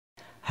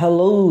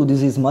Hello,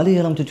 this is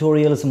Malayalam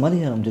Tutorials.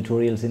 Malayalam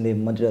Tutorials in the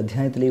മറ്റൊരു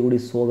അധ്യായത്തിലേക്ക് കൂടി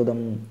സ്വാഗതം.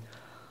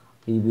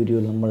 ഈ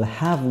വീഡിയോയിൽ നമ്മൾ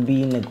ഹാവ്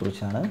ബീനെ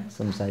കുറിച്ചാണ്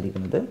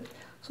സംസാരിക്കുന്നത്.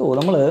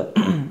 നമ്മൾ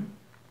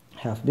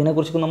ഹാവ് ബീനെ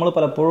കുറിച്ച് നമ്മൾ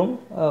പലപ്പോഴും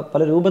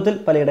പല രൂപത്തിൽ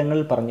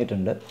പലയിടങ്ങളിൽ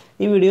പറഞ്ഞിട്ടുണ്ട്.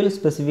 ഈ വീഡിയോയിൽ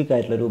സ്പെസിഫിക്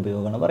ആയിട്ടുള്ളൊരു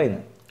ഉപയോഗമാണ്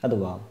പറയുന്നത്.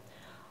 അഥവാ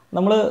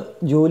നമ്മൾ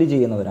ജോലി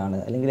ചെയ്യുന്നവരാണ്,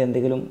 അല്ലെങ്കിൽ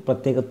എന്തെങ്കിലും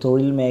പ്രത്യേക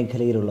തൊഴിൽ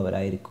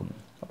മേഖലയിലുള്ളവരായിരിക്കും.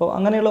 അപ്പോൾ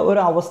അങ്ങനെയുള്ള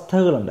ഒരു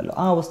അവസ്ഥകളുണ്ടല്ലോ,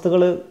 ആ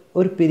അവസ്ഥകൾ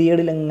ഒരു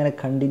പീരിയഡിൽ എങ്ങനെ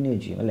കണ്ടിന്യൂ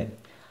ചെയ്യും അല്ലേ.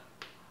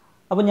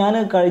 അപ്പോൾ ഞാൻ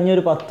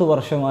കഴിഞ്ഞൊരു 10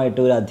 വർഷമായിട്ട്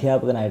ഒരു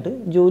അധ്യാപകനായിട്ട്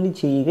ജോലി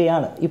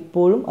ചെയ്യുകയാണ്.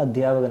 ഇപ്പോഴും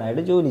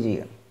അധ്യാപകനായിട്ട് ജോലി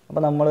ചെയ്യുകയാണ്.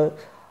 അപ്പോൾ നമ്മൾ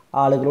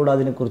ആളുകളോട്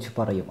അതിനെക്കുറിച്ച്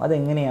പറയും.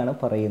 അതെങ്ങനെയാണ്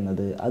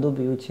പറയുന്നത്,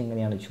 അതുപയോഗിച്ച്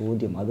എങ്ങനെയാണ്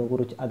ചോദ്യം,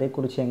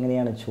 അതേക്കുറിച്ച്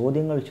എങ്ങനെയാണ്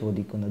ചോദ്യങ്ങൾ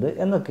ചോദിക്കുന്നത്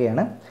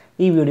എന്നൊക്കെയാണ്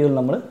ഈ വീഡിയോയിൽ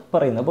നമ്മൾ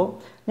പറയുന്നത്. അപ്പോൾ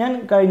ഞാൻ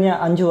കഴിഞ്ഞ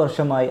 5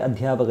 വർഷമായി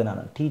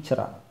അധ്യാപകനാണ്,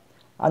 ടീച്ചറാണ്.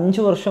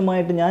 5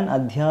 വർഷമായിട്ട് ഞാൻ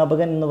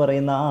അധ്യാപകൻ എന്ന്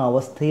പറയുന്ന ആ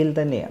അവസ്ഥയിൽ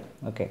തന്നെയാണ്.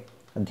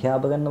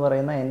 അധ്യാപകൻ എന്ന്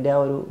പറയുന്ന എൻ്റെ ആ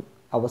ഒരു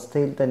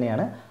അവസ്ഥയിൽ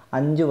തന്നെയാണ്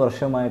 5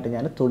 വർഷമായിട്ട്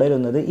ഞാൻ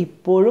തുടരുന്നത്.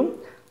 ഇപ്പോഴും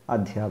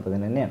അധ്യാപകൻ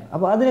തന്നെയാണ്.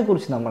 അപ്പോൾ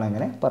അതിനെക്കുറിച്ച്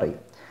നമ്മളെങ്ങനെ പറയും?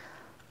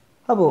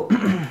 അപ്പോൾ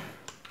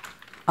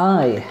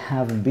I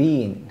have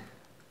been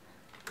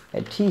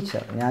A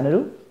teacher. ഞാനൊരു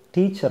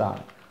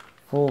ടീച്ചറാണ്.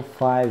 Four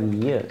 5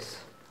 years.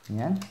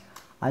 ഞാൻ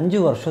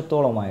 5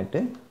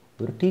 വർഷത്തോളമായിട്ട്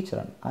ഒരു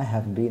ടീച്ചറാണ്. I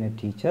have been A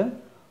teacher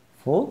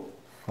four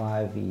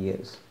 5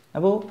 years.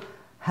 അപ്പോൾ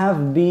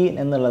ഹാവ് ബീൻ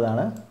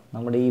എന്നുള്ളതാണ്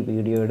നമ്മുടെ ഈ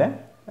വീഡിയോയുടെ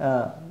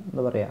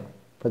എന്താ പറയുക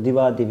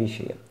പ്രതിപാദ്യ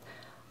വിഷയം.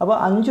 അപ്പോൾ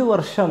 5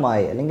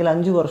 വർഷമായി അല്ലെങ്കിൽ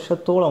 5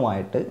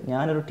 വർഷത്തോളമായിട്ട്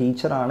ഞാനൊരു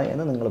ടീച്ചറാണ്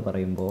എന്ന് നിങ്ങൾ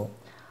പറയുമ്പോൾ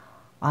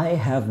I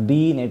have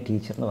been A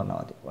teacher എന്ന് പറഞ്ഞാൽ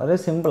മതി. വളരെ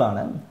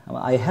സിമ്പിളാണ്.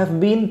 ഐ ഹാവ്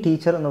ബീൻ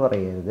ടീച്ചർ എന്ന്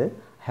പറയരുത്,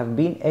 ഹാവ്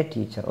ബീൻ എ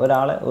ടീച്ചർ.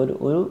 ഒരാളെ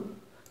ഒരു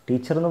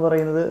ടീച്ചർ എന്ന്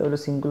പറയുന്നത് ഒരു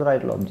സിംഗുലർ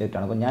ആയിട്ടുള്ള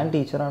ഒബ്ജക്റ്റാണ്. അപ്പോൾ ഞാൻ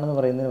ടീച്ചറാണെന്ന്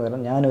പറയുന്നതിന്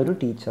പകരം ഞാനൊരു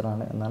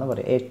ടീച്ചറാണ് എന്നാണ്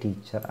പറയുക. എ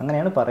ടീച്ചർ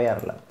അങ്ങനെയാണ്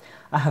പറയാറുള്ളത്.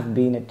 I have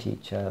been A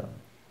teacher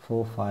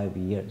four 5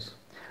 years.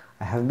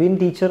 I have been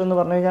teacher എന്ന്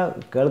പറഞ്ഞു കഴിഞ്ഞാൽ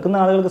കേൾക്കുന്ന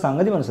ആളുകൾക്ക്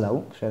സംഗതി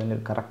മനസ്സിലാവും, പക്ഷേ അതിൻ്റെ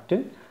ഒരു കറക്റ്റ്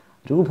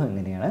രൂപം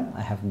എങ്ങനെയാണ്?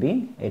 I have been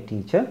A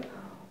teacher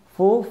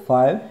four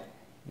 5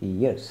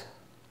 years.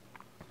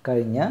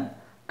 കഴിഞ്ഞ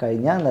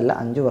എന്നല്ല,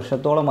 5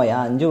 വർഷത്തോളമായി. ആ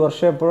 5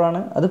 വർഷം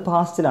എപ്പോഴാണ്? അത്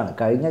പാസ്റ്റിലാണ്,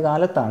 കഴിഞ്ഞ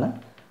കാലത്താണ്.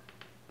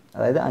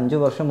 അതായത്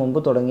 5 വർഷം മുമ്പ്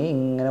തുടങ്ങി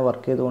ഇങ്ങനെ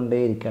വർക്ക്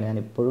ചെയ്തുകൊണ്ടേ ഇരിക്കുകയാണ്. ഞാൻ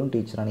ഇപ്പോഴും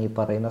ടീച്ചറാണ്, ഈ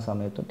പറയുന്ന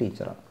സമയത്തും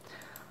ടീച്ചറാണ്.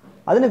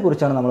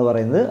 അതിനെക്കുറിച്ചാണ് നമ്മൾ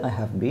പറയുന്നത്. I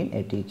have been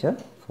A teacher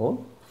four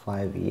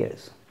 5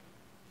 years.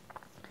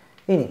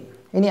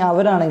 ഇനി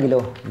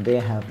അവരാണെങ്കിലോ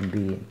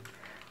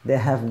they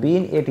have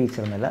been A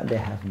teacher എന്നല്ല, they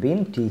have been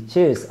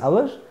teachers.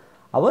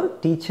 Our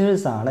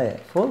ടീച്ചേഴ്സാണ്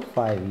four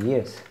 5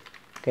 years.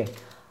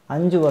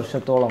 5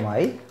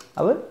 വർഷത്തോളമായി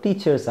അവർ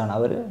ടീച്ചേഴ്സാണ്.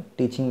 അവർ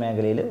ടീച്ചിങ്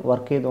മേഖലയിൽ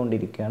വർക്ക്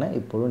ചെയ്തുകൊണ്ടിരിക്കുകയാണ്,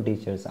 ഇപ്പോഴും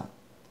ടീച്ചേഴ്സാണ്.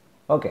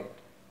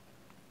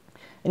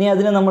 ഇനി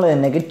അതിനെ നമ്മൾ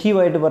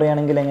നെഗറ്റീവായിട്ട്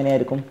പറയുകയാണെങ്കിൽ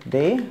എങ്ങനെയായിരിക്കും?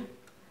 ദേ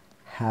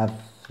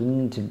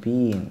ഹാവ്ൻറ്റ്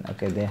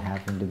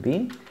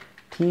ബീൻ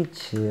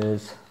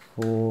ടീച്ചേഴ്സ്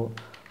ഫോർ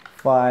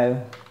 5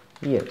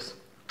 years.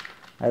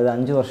 അതായത്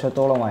 5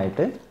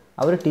 വർഷത്തോളമായിട്ട്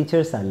അവർ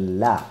ടീച്ചേഴ്സ്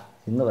അല്ല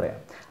എന്ന് പറയാം.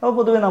 അപ്പോൾ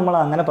പൊതുവെ നമ്മൾ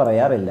അങ്ങനെ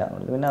പറയാറില്ല,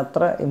 പിന്നെ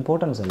അത്ര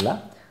ഇമ്പോർട്ടൻസ് അല്ല.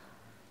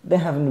 ദേ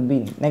ഹാവ്ൻറ്റ്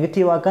ബീൻ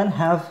നെഗറ്റീവ് ആക്കാൻ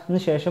ഹാവിന്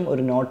ശേഷം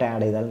ഒരു നോട്ട്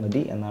ആഡ് ചെയ്താൽ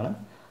മതി എന്നാണ്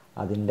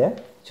അതിൻ്റെ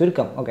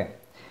ചുരുക്കം.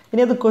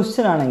 ഇനി അത്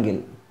ക്വസ്റ്റ്യൻ ആണെങ്കിൽ,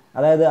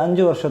 അതായത്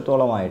 5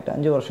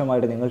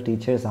 വർഷമായിട്ട് നിങ്ങൾ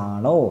ടീച്ചേഴ്സ്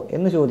ആണോ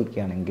എന്ന്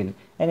ചോദിക്കുകയാണെങ്കിൽ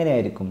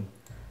എങ്ങനെയായിരിക്കും?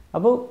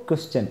 അപ്പോൾ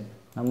ക്വസ്റ്റ്യൻ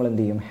നമ്മൾ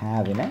എന്ത് ചെയ്യും?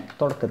 ഹാവിനെ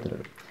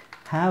തുടക്കത്തിലിടും.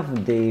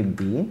 Have they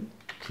been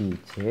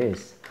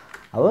teachers?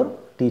 Our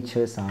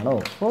teachers ആണോ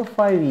ഫോർ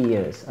 5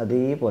 years?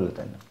 അതേപോലെ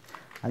തന്നെ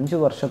 5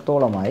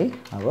 വർഷത്തോളമായി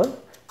അവർ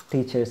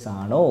ടീച്ചേഴ്സ്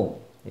ആണോ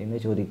എന്ന്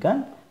ചോദിക്കാൻ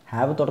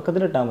ഹാവ്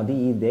തുടക്കത്തിലിട്ടാൽ മതി.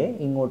 ഈ ദേ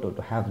ഇങ്ങോട്ട്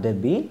ഇട്ടു. Have they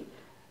been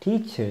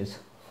teachers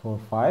four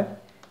 5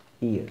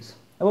 years.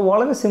 അപ്പോൾ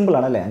വളരെ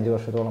സിമ്പിളാണ് അല്ലേ? 5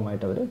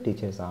 വർഷത്തോളമായിട്ട് അവർ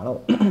ടീച്ചേഴ്സ് ആണോ?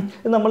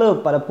 ഇത് നമ്മൾ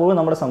പലപ്പോഴും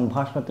നമ്മുടെ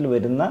സംഭാഷണത്തിൽ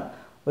വരുന്ന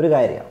ഒരു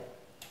കാര്യമാണ്.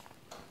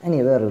 ഇനി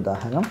വേറൊരു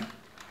ഉദാഹരണം.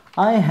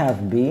 I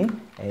have been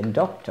A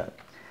doctor.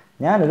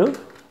 ഞാനൊരു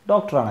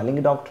ഡോക്ടറാണ്,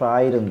 അല്ലെങ്കിൽ ഡോക്ടർ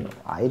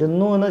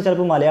ആയിരുന്നു എന്ന്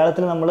ചിലപ്പോൾ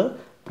മലയാളത്തിൽ നമ്മൾ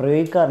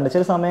പ്രയോഗിക്കാറുണ്ട്.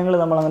 ചില സമയങ്ങളിൽ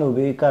നമ്മൾ അങ്ങനെ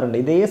ഉപയോഗിക്കാറുണ്ട്.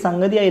 ഇതേ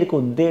സംഗതി ആയിരിക്കും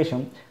ഉദ്ദേശം,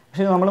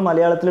 പക്ഷേ നമ്മൾ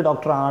മലയാളത്തിൽ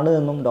ഡോക്ടർ ആണ്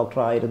എന്നും ഡോക്ടർ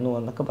ആയിരുന്നു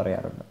എന്നൊക്കെ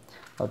പറയാറുണ്ട്.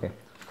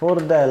 For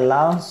the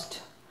last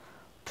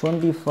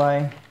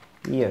 25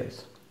 years.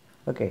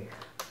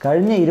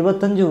 കഴിഞ്ഞ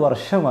 25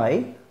 വർഷമായി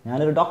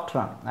ഞാനൊരു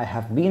ഡോക്ടറാണ്. I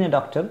have been A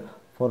doctor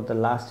for the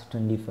last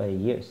 25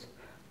 years.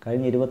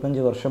 കഴിഞ്ഞ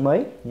 25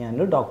 വർഷമായി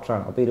ഞാനൊരു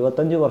ഡോക്ടറാണ്. അപ്പോൾ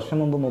 25 വർഷം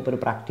മുമ്പ് മൂപ്പര്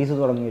പ്രാക്ടീസ്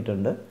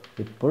തുടങ്ങിയിട്ടുണ്ട്,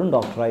 ഇപ്പോഴും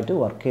ഡോക്ടറായിട്ട്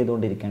വർക്ക്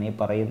ചെയ്തുകൊണ്ടിരിക്കുകയാണ് ഈ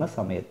പറയുന്ന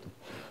സമയത്ത്.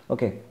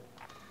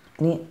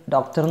 ഇനി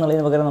ഡോക്ടർ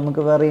എന്നുള്ളതിന് പകരം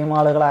നമുക്ക് വേറെയും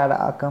ആളുകൾ ആഡ്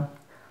ആക്കാം.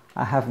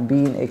 I have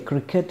been A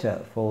cricketer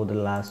for the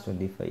last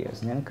 25 years.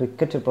 ഞാൻ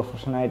ക്രിക്കറ്റ്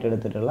പ്രൊഫഷനായിട്ട്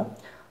എടുത്തിട്ടുള്ള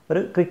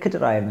ഒരു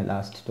ക്രിക്കറ്ററായിരുന്നു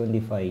ലാസ്റ്റ്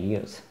 25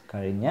 years.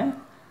 കഴിഞ്ഞ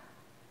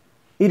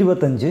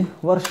 25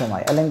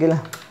 വർഷമായി. അല്ലെങ്കിൽ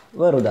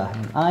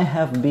വേറൊരുദാഹരണം. I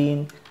have been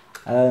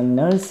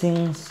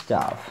nursing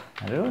staff.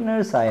 ഒരു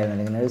നേഴ്സായിരുന്നു,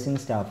 അല്ലെങ്കിൽ nursing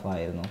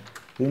സ്റ്റാഫായിരുന്നു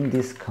in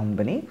this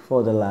company for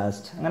the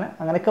last,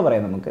 അങ്ങനെയൊക്കെ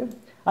പറയാം നമുക്ക്.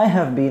 ഐ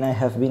ഹാവ്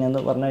ബീൻ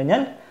എന്ന് പറഞ്ഞു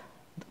കഴിഞ്ഞാൽ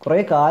കുറേ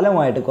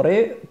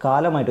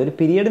കാലമായിട്ട് ഒരു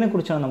പീരിയഡിനെ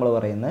കുറിച്ചാണ് നമ്മൾ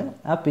പറയുന്നത്.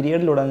 ആ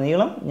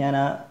പീരിയഡിലുടനീളം ഞാൻ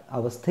ആ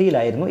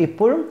അവസ്ഥയിലായിരുന്നു,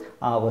 ഇപ്പോഴും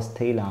ആ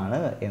അവസ്ഥയിലാണ്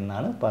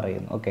എന്നാണ്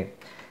പറയുന്നത്.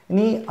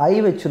 ഇനി ഐ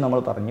വെച്ച് നമ്മൾ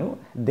പറഞ്ഞു,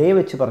 ദേ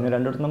വെച്ച് പറഞ്ഞു,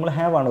 രണ്ടിടത്തും നമ്മൾ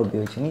ഹാവ് ആണ്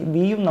ഉപയോഗിച്ചത്. ഇനി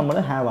വിയും നമ്മൾ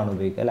ഹാവ് ആണ്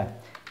ഉപയോഗിക്കുക അല്ലേ.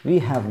 വി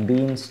ഹാവ്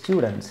ബീൻ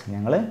സ്റ്റുഡൻസ്,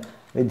 ഞങ്ങൾ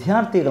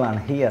വിദ്യാർത്ഥികളാണ്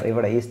ഹിയർ,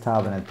 ഇവിടെ ഈ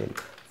സ്ഥാപനത്തിൽ,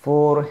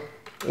 ഫോർ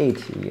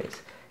 8 years,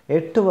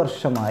 8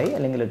 വർഷമായി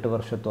അല്ലെങ്കിൽ 8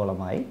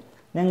 വർഷത്തോളമായി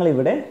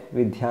ഞങ്ങളിവിടെ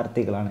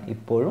വിദ്യാർത്ഥികളാണ്,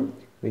 ഇപ്പോഴും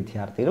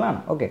വിദ്യാർത്ഥികളാണ്.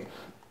 ഓക്കെ,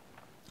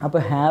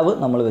 അപ്പോൾ ഹാവ്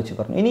നമ്മൾ വെച്ച്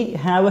പറഞ്ഞു. ഇനി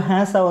ഹാവ്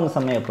ഹാസ് ആവുന്ന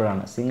സമയം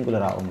എപ്പോഴാണ്?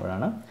 സിംഗുലർ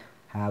ആവുമ്പോഴാണ്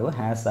ഹാവ്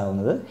ഹാസ്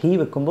ആവുന്നത്. ഹീ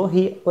വെക്കുമ്പോൾ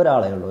ഹീ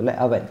ഒരാളേ ഉള്ളൂ അല്ലേ,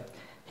 അവൻ.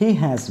 He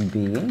has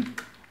been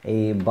A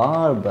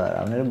barber,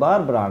 അവനൊരു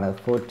ബാർബറാണ്.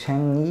 ഫോർ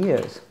 10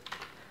 years,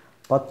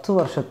 10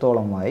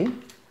 വർഷത്തോളമായി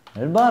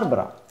അവനൊരു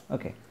ബാർബറാണ്.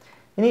 ഓക്കെ,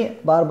 ഇനി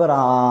ബാർബർ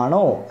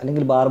ആണോ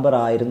അല്ലെങ്കിൽ ബാർബർ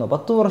ആയിരുന്നോ?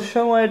 10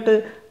 വർഷമായിട്ട്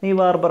നീ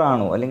ബാർബർ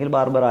ആണോ അല്ലെങ്കിൽ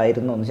ബാർബർ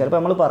ആയിരുന്നോ എന്ന് ചിലപ്പോൾ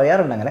നമ്മൾ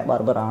പറയാറുണ്ട് അങ്ങനെ.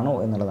 ബാർബർ ആണോ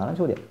എന്നുള്ളതാണ്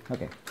ചോദ്യം.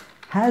 Okay,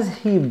 has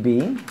he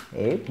been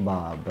A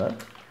barber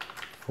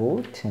four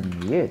 10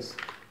 years,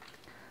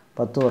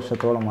 10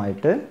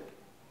 വർഷത്തോളമായിട്ട്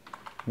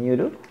നീ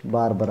ഒരു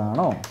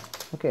ബാർബറാണോ?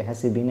 Okay,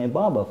 has he been A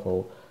barber four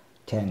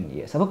 10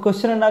 years. അപ്പോൾ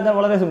ക്വസ്റ്റ്യൻ ഉണ്ടാക്കാൻ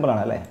വളരെ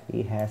സിമ്പിളാണ് അല്ലേ.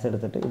 ഈ ഹാസ്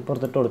എടുത്തിട്ട്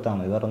ഇപ്പുറത്തിട്ട് കൊടുത്താൽ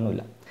മതി, വേറെ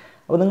ഒന്നുമില്ല.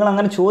 അപ്പോൾ നിങ്ങൾ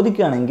അങ്ങനെ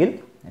ചോദിക്കുകയാണെങ്കിൽ,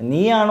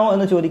 നീയാണോ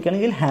എന്ന്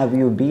ചോദിക്കുകയാണെങ്കിൽ ഹാവ്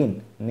യു ബീൻ,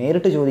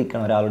 നേരിട്ട്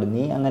ചോദിക്കണം ഒരാളോട്,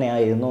 നീ അങ്ങനെ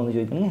ആയിരുന്നോ എന്ന്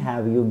ചോദിക്കണമെങ്കിൽ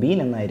ഹാവ് യു ബീൻ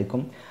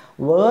എന്നായിരിക്കും.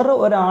 വേറെ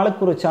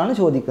ഒരാളെക്കുറിച്ചാണ്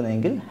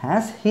ചോദിക്കുന്നതെങ്കിൽ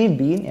ഹാസ് ഹി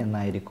ബീൻ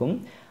എന്നായിരിക്കും.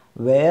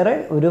 വേറെ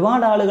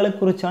ഒരുപാട്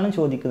ആളുകളെക്കുറിച്ചാണ്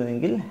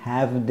ചോദിക്കുന്നതെങ്കിൽ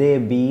ഹാവ് ദേ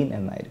ബീൻ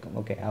എന്നായിരിക്കും.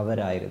 ഓക്കെ,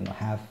 അവരായിരുന്നു,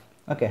 ഹാവ്.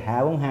 ഓക്കെ,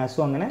 ഹാവും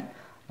ഹാസും അങ്ങനെ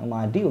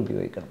മാറ്റി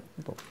ഉപയോഗിക്കണം.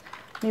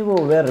 ഇപ്പോൾ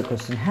വേറൊരു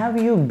ക്വസ്റ്റ്യൻ,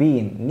 ഹാവ് യു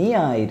ബീൻ, നീ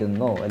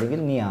ആയിരുന്നോ അല്ലെങ്കിൽ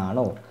നീ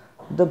ആണോ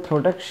ദ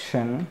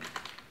പ്രൊഡക്ഷൻ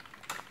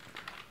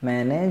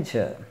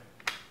മാനേജർ,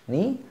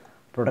 നീ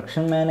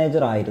പ്രൊഡക്ഷൻ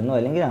മാനേജർ ആയിരുന്നോ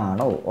അല്ലെങ്കിൽ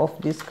ആണോ ഓഫ്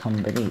ദിസ്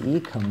കമ്പനി, ഈ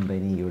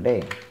കമ്പനിയുടെ.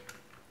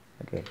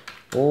 ഓക്കെ,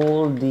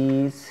 ഓൾ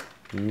ദീസ്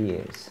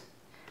ഇയേഴ്സ്,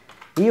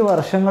 ഈ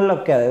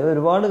വർഷങ്ങളിലൊക്കെ, അതായത്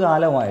ഒരുപാട്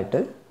കാലമായിട്ട്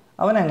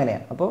അവൻ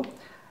എങ്ങനെയാണ്. അപ്പോൾ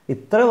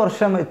ഇത്ര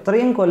വർഷം,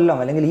 ഇത്രയും കൊല്ലം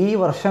അല്ലെങ്കിൽ ഈ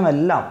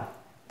വർഷമെല്ലാം,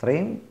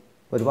 ഇത്രയും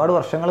ഒരുപാട്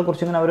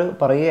വർഷങ്ങളെക്കുറിച്ച് ഇങ്ങനെ അവർ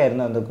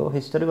പറയുകയായിരുന്നു, എന്തൊക്കെയോ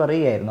ഹിസ്റ്ററി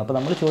പറയുകയായിരുന്നു. അപ്പോൾ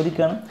നമ്മൾ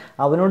ചോദിക്കുകയാണ്,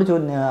 അവനോട്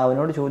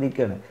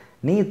ചോദിക്കുകയാണ്,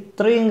 നീ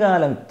ഇത്രയും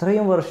കാലം,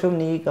 ഇത്രയും വർഷം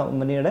നീ ഈ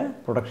കമ്പനിയുടെ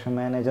പ്രൊഡക്ഷൻ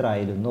മാനേജർ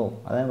ആയിരുന്നോ?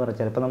 അതാണ് പറയുക.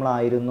 ചിലപ്പോൾ നമ്മൾ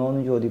ആയിരുന്നോ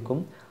എന്ന് ചോദിക്കും,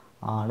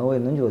 ആണോ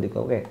എന്നും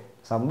ചോദിക്കും. ഓക്കെ,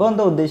 സംഭവം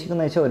എന്താ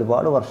ഉദ്ദേശിക്കുന്നത് വെച്ചാൽ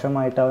ഒരുപാട്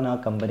വർഷമായിട്ട് അവൻ ആ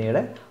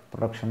കമ്പനിയുടെ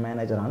പ്രൊഡക്ഷൻ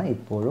മാനേജറാണ്,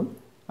 ഇപ്പോഴും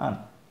ആണ്.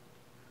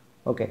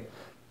 ഓക്കെ,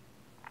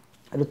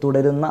 ഒരു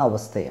തുടരുന്ന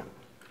അവസ്ഥയാണ്.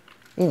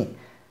 ഇനി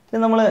ഇത്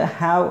നമ്മൾ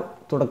ഹാവ്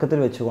തുടക്കത്തിൽ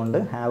വെച്ചുകൊണ്ട്,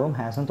 ഹാവും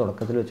ഹാസും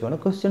തുടക്കത്തിൽ വെച്ചുകൊണ്ട്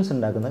ക്വസ്റ്റ്യൻസ്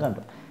ഉണ്ടാക്കുന്നത്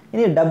കണ്ടു.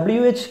 ഇനി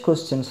WH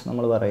ക്വസ്റ്റ്യൻസ്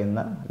നമ്മൾ പറയുന്ന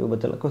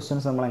രൂപത്തിലുള്ള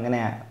ക്വസ്റ്റ്യൻസ് നമ്മൾ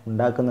എങ്ങനെയാണ്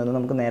ഉണ്ടാക്കുന്നതെന്ന്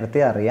നമുക്ക് നേരത്തെ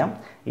അറിയാം.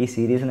 ഈ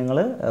സീരീസ് നിങ്ങൾ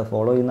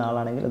ഫോളോ ചെയ്യുന്ന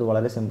ആളാണെങ്കിൽ അത്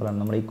വളരെ സിമ്പിളാണ്.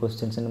 നമ്മൾ ഈ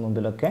ക്വസ്റ്റ്യൻസിൻ്റെ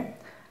മുമ്പിലൊക്കെ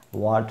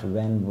വാട്ട്,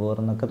 വെൻ, വേർ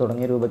എന്നൊക്കെ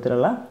തുടങ്ങിയ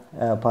രൂപത്തിലുള്ള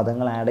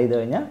പദങ്ങൾ ആഡ് ചെയ്ത്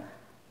കഴിഞ്ഞാൽ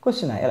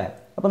ക്വസ്റ്റ്യനായി അല്ലേ.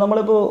 അപ്പോൾ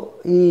നമ്മളിപ്പോൾ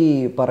ഈ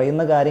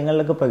പറയുന്ന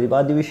കാര്യങ്ങളിലൊക്കെ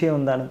പ്രതിപാദ്യ വിഷയം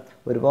എന്താണ്?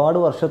 ഒരുപാട്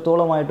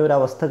വർഷത്തോളമായിട്ട് ഒരു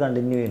അവസ്ഥ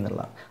കണ്ടിന്യൂ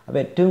ചെയ്യുന്നുള്ളതാണ്. അപ്പോൾ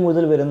ഏറ്റവും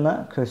കൂടുതൽ വരുന്ന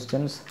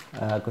ക്വസ്റ്റ്യൻ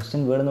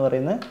വേർഡ് എന്ന്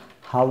പറയുന്നത്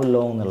ഹൗ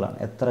ലോങ് എന്നുള്ളതാണ്,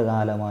 എത്ര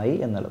കാലമായി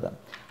എന്നുള്ളതാണ്.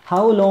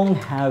 How long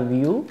have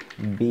you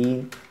been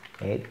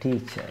A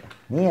teacher,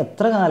 നീ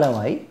എത്ര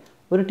കാലമായി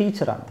ഒരു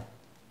ടീച്ചറാണ്,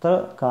 എത്ര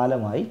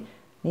കാലമായി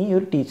നീ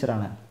ഒരു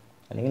ടീച്ചറാണ്,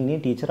 അല്ലെങ്കിൽ നീ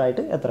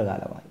ടീച്ചറായിട്ട് എത്ര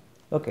കാലമായി.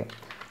 ഓക്കെ,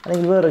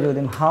 അല്ലെങ്കിൽ വേറെ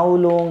ചോദ്യം, how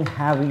long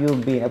have you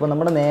been. അപ്പോൾ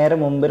നമ്മുടെ നേരെ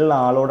മുമ്പിലുള്ള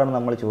ആളോടാണ്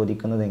നമ്മൾ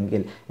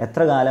ചോദിക്കുന്നതെങ്കിൽ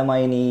എത്ര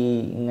കാലമായി നീ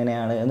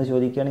ഇങ്ങനെയാണ് എന്ന്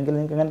ചോദിക്കുകയാണെങ്കിൽ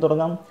നിങ്ങൾക്ക് എങ്ങനെ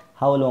തുടങ്ങാം?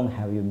 How long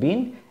have you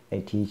been A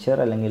teacher,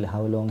 അല്ലെങ്കിൽ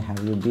how long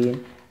have you been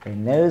A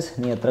nurse,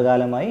 നീ എത്ര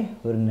കാലമായി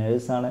ഒരു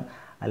നേഴ്സാണ്.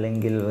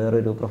 അല്ലെങ്കിൽ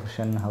വേറൊരു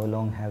profession, how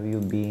long have you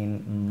been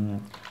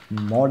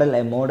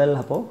A model,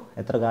 അപ്പോൾ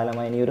എത്ര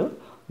കാലമായി നീ ഒരു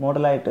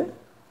മോഡലായിട്ട്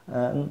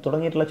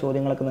തുടങ്ങിയിട്ടുള്ള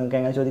ചോദ്യങ്ങളൊക്കെ നിങ്ങൾക്ക്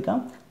എങ്ങനെ ചോദിക്കാം?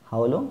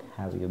 How long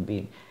have you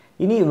been.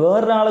 ഇനി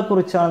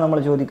വേറൊരാളെക്കുറിച്ചാണ് നമ്മൾ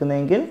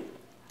ചോദിക്കുന്നതെങ്കിൽ,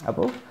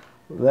 അപ്പോൾ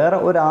വേറെ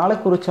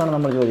ഒരാളെക്കുറിച്ചാണ്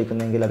നമ്മൾ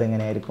ചോദിക്കുന്നതെങ്കിൽ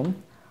അതെങ്ങനെയായിരിക്കും?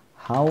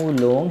 How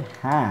long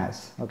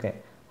has. Okay,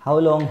 how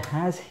long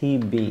has he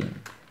been,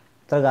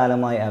 എത്ര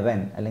കാലമായി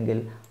അവൻ. അല്ലെങ്കിൽ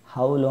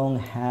how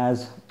long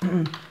has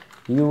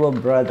your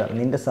brother,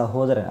 നിൻ്റെ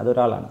സഹോദരൻ,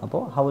 അതൊരാളാണ്.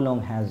 അപ്പോൾ how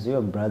long has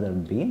your brother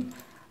been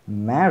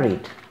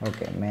married.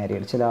 Okay,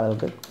 married ചില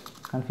ആളുകൾക്ക്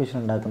കൺഫ്യൂഷൻ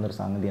ഉണ്ടാക്കുന്ന ഒരു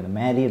സംഗതിയാണ്.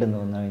 മാരീഡ് എന്ന്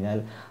പറഞ്ഞു കഴിഞ്ഞാൽ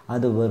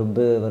അത്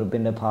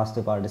വെർബിൻ്റെ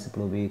പാസ്റ്റ്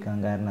പാർട്ടിസിപ്പിൾ ഉപയോഗിക്കാൻ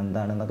കാരണം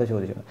എന്താണെന്നൊക്കെ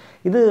ചോദിച്ചു.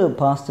 ഇത്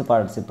പാസ്റ്റ്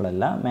പാർട്ടിസിപ്പിൾ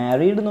അല്ല.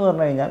 മാരീഡ് എന്ന്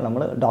പറഞ്ഞു കഴിഞ്ഞാൽ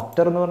നമ്മൾ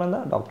ഡോക്ടർ എന്ന്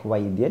പറയുന്നത് ഡോക്ടർ,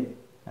 വൈദ്യൻ,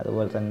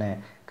 അതുപോലെ തന്നെ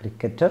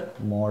ക്രിക്കറ്റർ,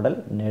 മോഡൽ,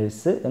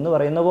 നഴ്സ് എന്ന്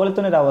പറയുന്ന പോലെ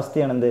തന്നെ ഒരു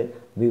അവസ്ഥയാണ് എന്ത്?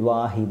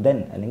 വിവാഹിതൻ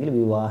അല്ലെങ്കിൽ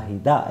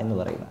വിവാഹിത എന്ന്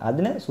പറയുന്നത്.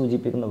 അതിനെ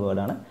സൂചിപ്പിക്കുന്ന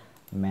വേർഡാണ്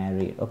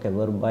മാരീഡ്. ഓക്കെ,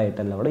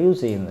 വെർബായിട്ടല്ല അവിടെ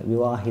യൂസ് ചെയ്യുന്നത്,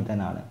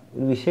 വിവാഹിതനാണ്,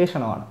 ഒരു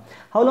വിശേഷണമാണ്.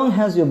 How long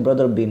has your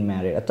brother been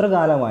married,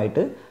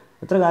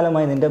 എത്ര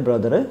കാലമായി നിൻ്റെ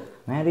ബ്രദർ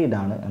മാരീഡ്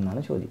ആണ്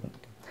എന്നാണ് ചോദിക്കുന്നത്.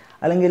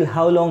 അല്ലെങ്കിൽ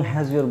how long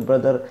has your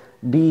brother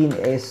been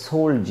A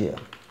soldier,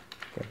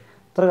 okay,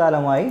 എത്ര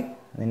കാലമായി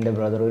നിൻ്റെ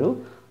ബ്രദർ ഒരു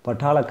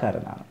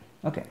പട്ടാളക്കാരനാണ്.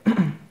 ഓക്കെ,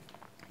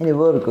 ഇനി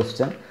വേറൊരു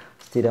ക്വസ്റ്റ്യൻ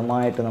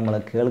സ്ഥിരമായിട്ട് നമ്മൾ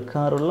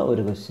കേൾക്കാറുള്ള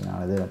ഒരു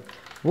ക്വസ്റ്റ്യനാണിത്.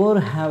 Where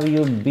have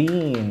you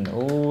been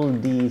all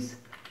these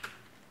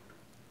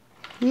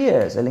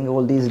years അല്ലെങ്കിൽ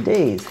ഓൾ ദീസ്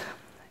ഡേയ്സ്,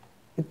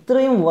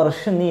 ഇത്രയും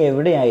വർഷം നീ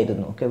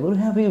എവിടെയായിരുന്നു? Okay, where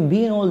have you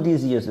been all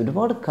these years,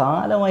 ഒരുപാട്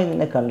കാലമായി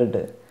നിന്നെ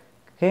കണ്ടിട്ട്.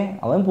 ഓക്കെ,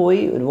 അവൻ പോയി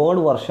ഒരുപാട്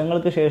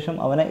വർഷങ്ങൾക്ക് ശേഷം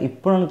അവനെ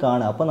ഇപ്പോഴാണ്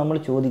കാണുക. അപ്പോൾ നമ്മൾ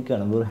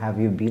ചോദിക്കുകയാണ്, where have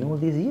you been all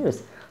these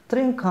years?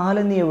 ഇത്രയും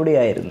കാലം നീ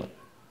എവിടെയായിരുന്നു?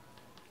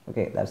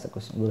 Okay, that's the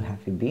question. Where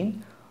have you been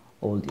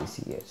all these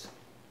years?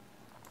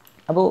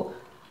 അപ്പോൾ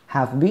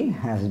ഹാവ് ബീൻ,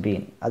 ഹാസ്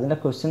ബീൻ, അതിൻ്റെ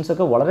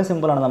ക്വസ്റ്റ്യൻസൊക്കെ വളരെ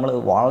സിമ്പിളാണ്. നമ്മൾ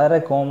വളരെ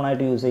കോമൺ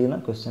ആയിട്ട് യൂസ് ചെയ്യുന്ന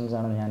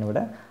ക്വസ്റ്റ്യൻസാണ്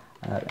ഞാനിവിടെ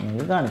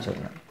നിങ്ങൾക്ക് കാണിച്ചു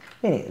തരുന്നത്.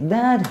 ഇനി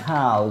that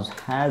house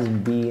has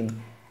been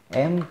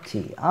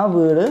empty. ആ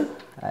വീട്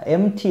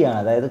എംപ്റ്റി ആണ്,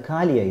 അതായത്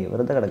കാലിയായി,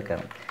 വെറുതെ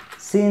കിടക്കുകയാണ്.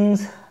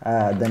 Since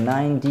the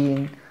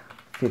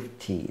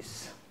 1950s.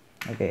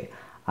 ഓക്കെ,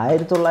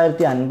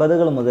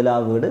 1950-കൾ മുതൽ ആ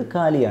വീട്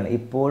കാലിയാണ്,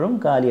 ഇപ്പോഴും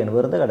കാലിയാണ്,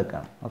 വെറുതെ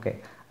കിടക്കുകയാണ്. ഓക്കെ,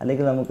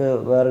 അല്ലെങ്കിൽ നമുക്ക്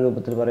വേറെ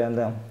രൂപത്തിൽ പറയാം,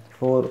 എന്താ,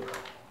 for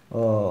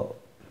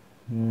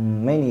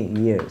many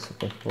years.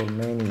 Okay, for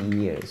many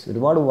years,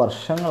 ഒരുപാട്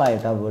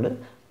വർഷങ്ങളായിട്ട് ആ വീട്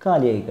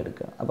കാലിയായി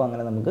കിടക്കുകയാണ്. അപ്പോൾ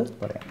അങ്ങനെ നമുക്ക്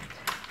പറയാം.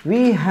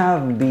 We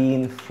have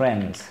been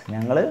friends.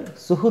 ഞങ്ങൾ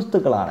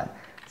സുഹൃത്തുക്കളാണ്.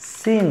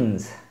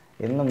 സിൻസ്,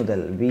 എന്ന് മുതൽ.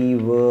 We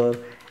were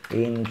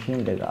in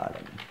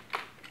kindergarten.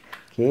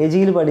 KG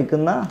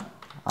പഠിക്കുന്ന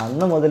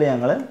അന്ന് മുതൽ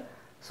ഞങ്ങൾ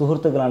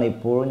സുഹൃത്തുക്കളാണ്,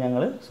 ഇപ്പോഴും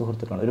ഞങ്ങൾ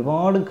സുഹൃത്തുക്കളാണ്.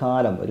 ഒരുപാട്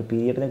കാലം, ഒരു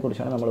പീരിയഡിനെ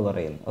കുറിച്ചാണ് നമ്മൾ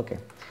പറയുന്നത്. ഓക്കെ,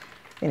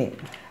 ഇനി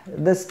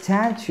ദ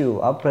സ്റ്റാച്യു,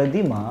 ആ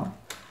പ്രതിമ,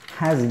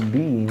 ഹാസ്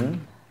ബീൻ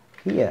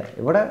ഹിയർ,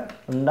 ഇവിടെ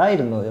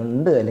ഉണ്ടായിരുന്നു,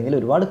 ഉണ്ട്, അല്ലെങ്കിൽ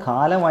ഒരുപാട്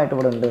കാലമായിട്ട്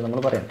ഇവിടെ ഉണ്ട് നമ്മൾ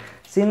പറയും.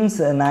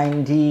 സിൻസ്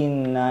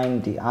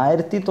 1990,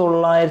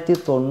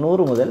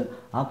 1990 മുതൽ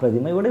ആ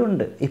പ്രതിമ ഇവിടെ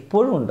ഉണ്ട്,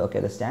 ഇപ്പോഴും ഉണ്ട്. Okay,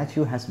 the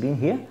statue has been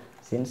here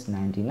since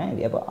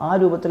 1990. അപ്പോൾ ആ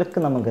രൂപത്തിലൊക്കെ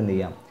നമുക്ക് എന്ത്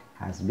ചെയ്യാം,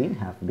 ഹാസ് ബീൻ,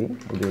 ഹാവ് ബീൻ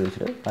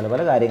ഉപയോഗിച്ചിട്ട് പല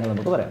പല കാര്യങ്ങൾ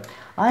നമുക്ക് പറയാം.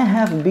 I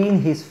have been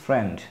his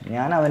friend.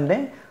 ഞാൻ അവൻ്റെ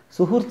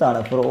സുഹൃത്താണ്.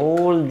 ഫോർ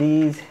ഓൾ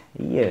ദീസ്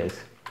ഇയേഴ്സ്,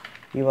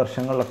 ഈ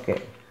വർഷങ്ങളിലൊക്കെ.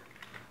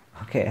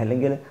 ഓക്കെ,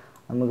 അല്ലെങ്കിൽ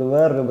നമുക്ക്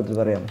വേറെ രൂപത്തിൽ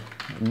പറയാം,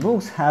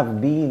 books have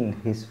been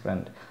his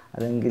friend,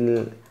 അല്ലെങ്കിൽ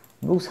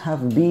books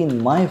have been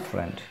my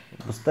friend.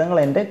 പുസ്തകങ്ങൾ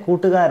എൻ്റെ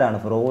കൂട്ടുകാരാണ്.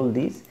 For all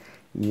these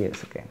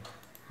years. ഒക്കെ,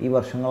 ഈ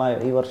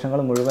വർഷങ്ങൾ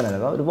മുഴുവനല്ല,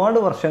 ഒരുപാട്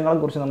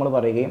വർഷങ്ങളെക്കുറിച്ച് നമ്മൾ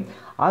പറയുകയും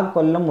ആ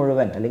കൊല്ലം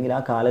മുഴുവൻ അല്ലെങ്കിൽ ആ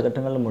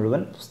കാലഘട്ടങ്ങളിൽ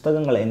മുഴുവൻ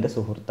പുസ്തകങ്ങൾ എൻ്റെ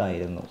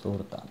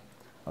സുഹൃത്താണ്.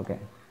 ഓക്കെ,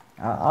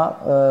 ആ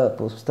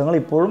പുസ്തകങ്ങൾ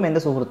ഇപ്പോഴും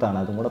എൻ്റെ സുഹൃത്താണ്,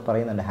 അതും കൂടെ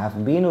പറയുന്നുണ്ട്. ഹാവ്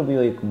ബീൻ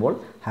ഉപയോഗിക്കുമ്പോൾ,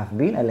 ഹാവ്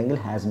ബീൻ അല്ലെങ്കിൽ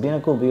ഹാസ് ബീൻ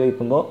ഒക്കെ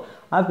ഉപയോഗിക്കുമ്പോൾ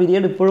ആ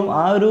പീരിയഡ് ഇപ്പോഴും,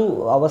 ആ ഒരു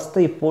അവസ്ഥ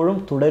ഇപ്പോഴും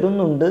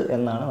തുടരുന്നുണ്ട്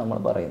എന്നാണ് നമ്മൾ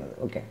പറയുന്നത്.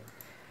 ഓക്കെ,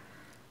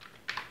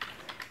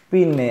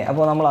 പിന്നെ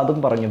അപ്പോൾ നമ്മൾ അതും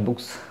പറഞ്ഞു,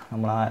 ബുക്സ്,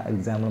 നമ്മൾ ആ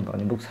എക്സാമ്പിളും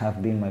പറഞ്ഞു. Books have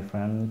been my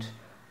friends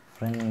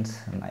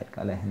എന്നായിരിക്കും,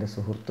 അല്ലേ, എൻ്റെ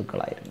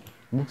സുഹൃത്തുക്കളായിരുന്നു.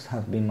 Books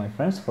have been my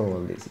friends for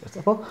all these years.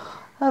 അപ്പോൾ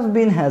ഹാവ്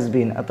ബീൻ, ഹാസ്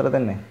ബീൻ, അത്ര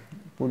തന്നെ.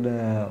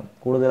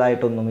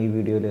 കൂടുതലായിട്ടൊന്നും ഈ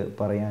വീഡിയോയിൽ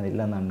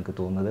പറയാനില്ല എന്നാണ് എനിക്ക്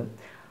തോന്നുന്നത്.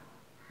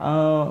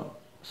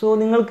 സോ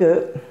നിങ്ങൾക്ക്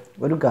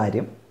ഒരു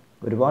കാര്യം,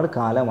 ഒരുപാട്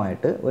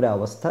കാലമായിട്ട്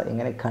ഒരവസ്ഥ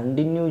ഇങ്ങനെ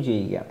കണ്ടിന്യൂ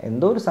ചെയ്യുകയാണ്,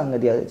 എന്തോ ഒരു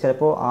സംഗതി, അത്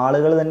ചിലപ്പോൾ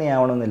ആളുകൾ തന്നെ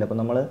ആവണമെന്നില്ല. അപ്പോൾ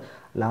നമ്മൾ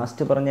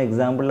ലാസ്റ്റ് പറഞ്ഞ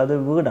എക്സാമ്പിളിൽ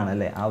അതൊരു വീടാണ്,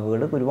 അല്ലേ, ആ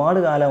വീട് ഒരുപാട്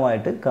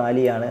കാലമായിട്ട്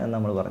കാലിയാണ് എന്ന്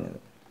നമ്മൾ പറഞ്ഞത്.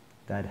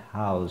 That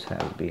house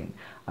have been.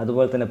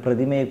 അതുപോലെ തന്നെ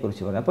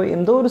പ്രതിമയെക്കുറിച്ച് പറഞ്ഞു. അപ്പോൾ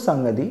എന്തോ ഒരു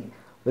സംഗതി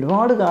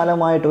ഒരുപാട്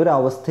കാലമായിട്ട് ഒരു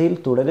അവസ്ഥയിൽ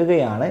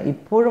തുടരുകയാണ്,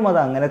 ഇപ്പോഴും അത്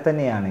അങ്ങനെ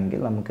തന്നെയാണെങ്കിൽ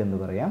നമുക്ക് എന്ത്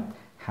പറയാം,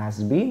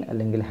 ഹാസ് ബീൻ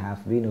അല്ലെങ്കിൽ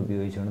ഹാവ് ബീൻ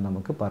ഉപയോഗിച്ചുകൊണ്ട്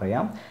നമുക്ക്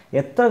പറയാം.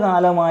 എത്ര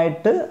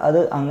കാലമായിട്ട് അത്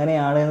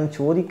അങ്ങനെയാണ് എന്ന്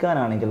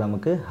ചോദിക്കാനാണെങ്കിൽ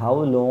നമുക്ക് how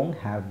long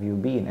have you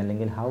been,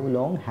 അല്ലെങ്കിൽ ഹൗ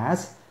ലോങ്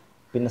ഹാസ്,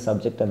 പിന്നെ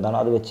സബ്ജക്റ്റ് എന്താണോ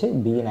അത് വെച്ച്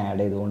ബീൻ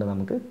ആഡ് ചെയ്തുകൊണ്ട്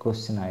നമുക്ക്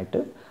ക്വസ്റ്റ്യൻ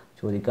ആയിട്ട്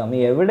ചോദിക്കാം.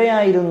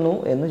 എവിടെയായിരുന്നു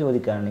എന്ന്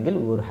ചോദിക്കുകയാണെങ്കിൽ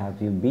where have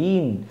you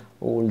been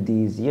all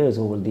these years,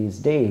 all these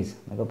days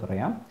എന്നൊക്കെ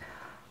പറയാം.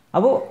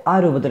 അപ്പോൾ ആ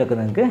രൂപത്തിലൊക്കെ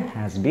നിങ്ങൾക്ക്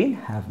ഹാസ് ബീൻ,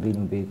 ഹാവ് ബീൻ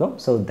ഉപയോഗിക്കും.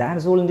 So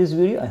that's all in this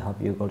video. I hope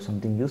you got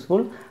something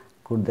useful.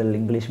 കൂടുതൽ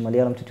ഇംഗ്ലീഷ്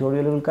മലയാളം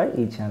ട്യൂട്ടോറിയലുകൾക്കായി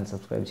ഈ ചാനൽ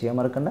സബ്സ്ക്രൈബ് ചെയ്യാൻ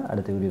മറക്കണ്ട.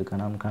 അടുത്ത വീഡിയോയിൽ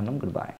കാണാം. Good bye.